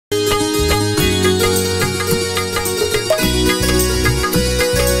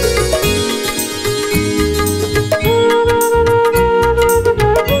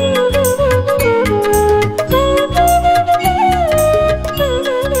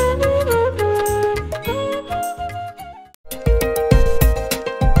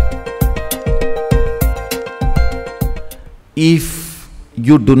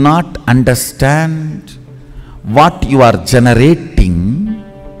you do not understand what you are generating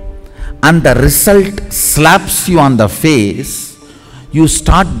and the result slaps you on the face, you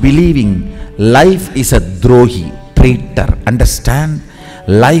start believing life is a drohi, traitor. Understand?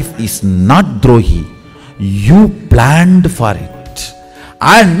 Life is not drohi. You planned for it.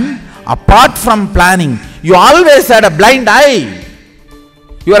 And apart from planning, you always had a blind eye.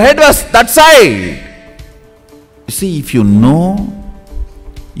 Your head was that side. You see, if you know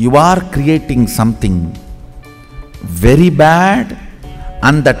you are creating something very bad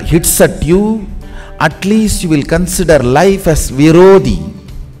and that hits at you, at least you will consider life as virodhi.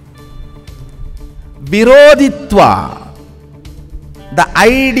 Virodhitva. The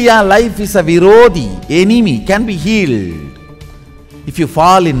idea life is a virodhi, enemy, can be healed. If you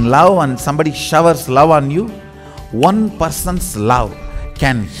fall in love and somebody showers love on you, one person's love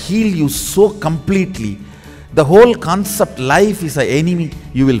can heal you so completely. The whole concept life is an enemy,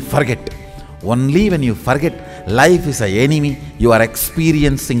 you will forget. Only when you forget life is an enemy, you are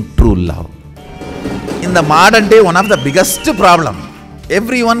experiencing true love. In the modern day, one of the biggest problem,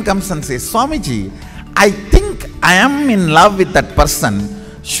 everyone comes and says, Swamiji, I think I am in love with that person.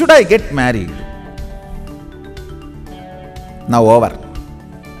 Should I get married? Now over.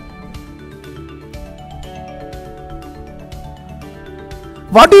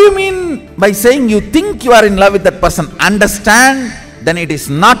 What do you mean by saying you think you are in love with that person? Understand, then it is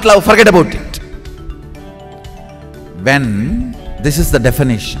not love, forget about it. When, this is the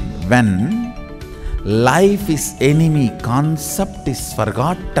definition, when life is enemy, concept is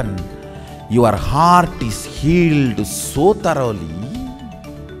forgotten, your heart is healed so thoroughly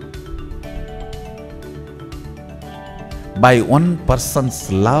by one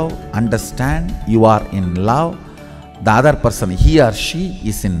person's love. Understand, you are in love. The other person, he or she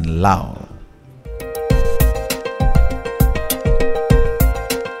is in love.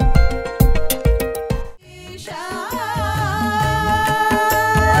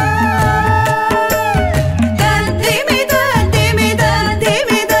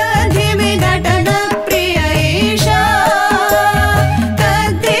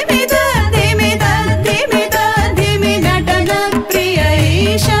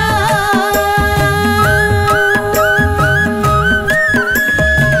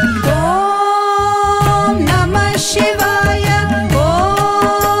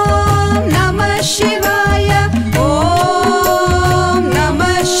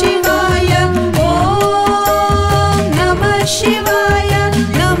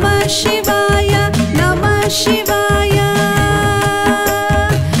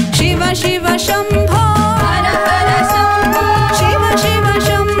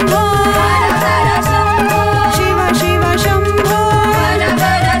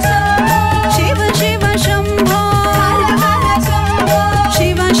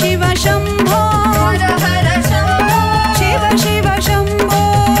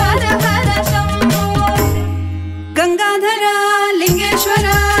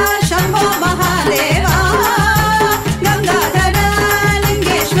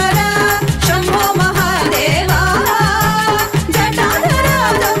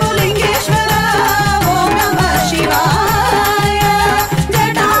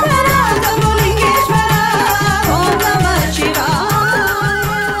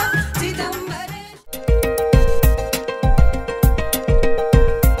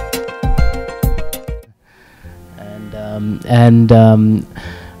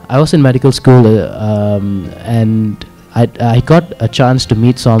 I was in medical school and I got a chance to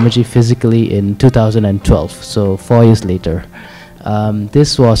meet Swamiji physically in 2012, so 4 years later.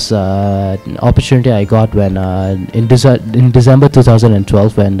 This was an opportunity I got when in December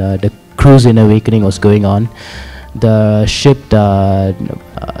 2012, when the cruise in awakening was going on. The ship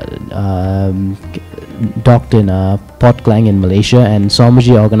docked in Port Klang in Malaysia, and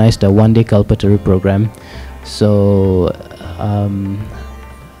Swamiji organized a one-day Kalpataru program. So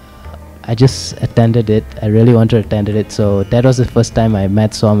I just attended it. I really wanted to attend it. So that was the first time I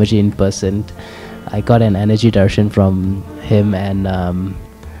met Swamiji in person. I got an energy darshan from him, and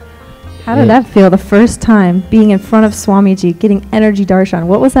how did that feel, the first time being in front of Swamiji, getting energy darshan?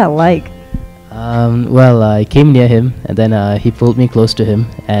 What was that like? Well, I came near him, and then he pulled me close to him,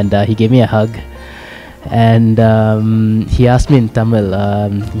 and he gave me a hug. And he asked me in Tamil,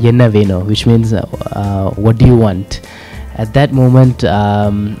 "Yenna veno," which means what do you want? At that moment,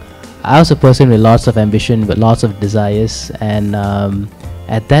 I was a person with lots of ambition, with lots of desires, and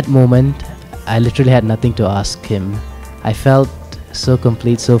at that moment, I literally had nothing to ask him. I felt so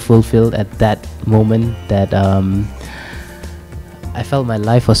complete, so fulfilled at that moment that I felt my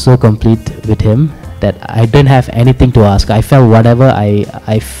life was so complete with him. that I didn't have anything to ask. I felt whatever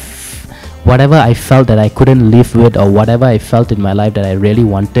whatever I felt that I couldn't live with, or whatever I felt in my life that I really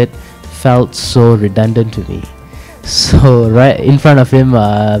wanted, felt so redundant to me. So right in front of him,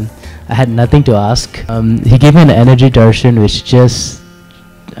 I had nothing to ask. He gave me an energy darshan, which just,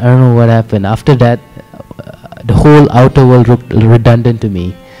 I don't know what happened. After that, the whole outer world looked redundant to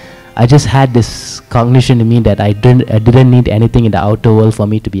me. I just had this cognition in me that I didn't need anything in the outer world for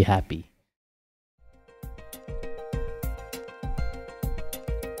me to be happy.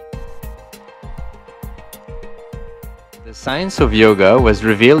 The science of yoga was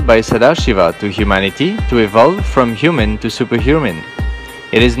revealed by Sadashiva to humanity to evolve from human to superhuman.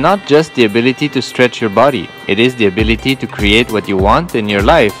 It is not just the ability to stretch your body, it is the ability to create what you want in your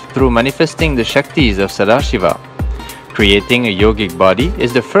life through manifesting the Shaktis of Sadashiva. Creating a yogic body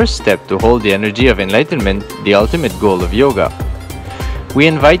is the first step to hold the energy of enlightenment, the ultimate goal of yoga. We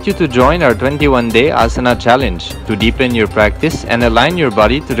invite you to join our 21-day asana challenge to deepen your practice and align your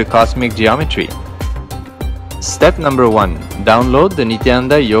body to the cosmic geometry. Step number 1. Download the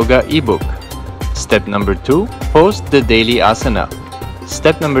Nithyananda Yoga ebook. Step number 2. Post the daily asana.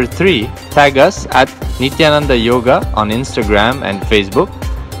 Step number 3. Tag us at Nithyananda Yoga on Instagram and Facebook.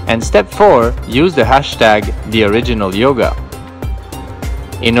 And step 4. Use the hashtag #TheOriginalYoga.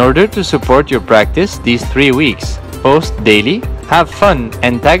 In order to support your practice these 3 weeks, post daily, have fun,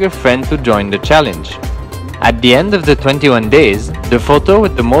 and tag a friend to join the challenge. At the end of the 21 days, the photo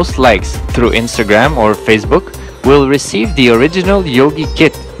with the most likes through Instagram or Facebook will receive the original yogi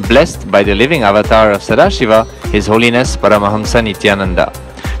kit blessed by the living avatar of Sadashiva, His Holiness Paramahamsa Nithyananda,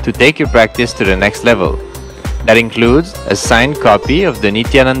 to take your practice to the next level. That includes a signed copy of the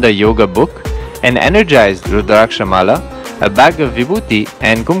Nithyananda Yoga book, an energized Rudraksha Mala, a bag of Vibhuti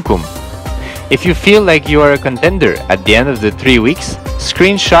and Kumkum. If you feel like you are a contender at the end of the 3 weeks,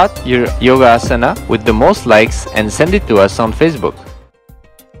 screenshot your yoga asana with the most likes and send it to us on Facebook.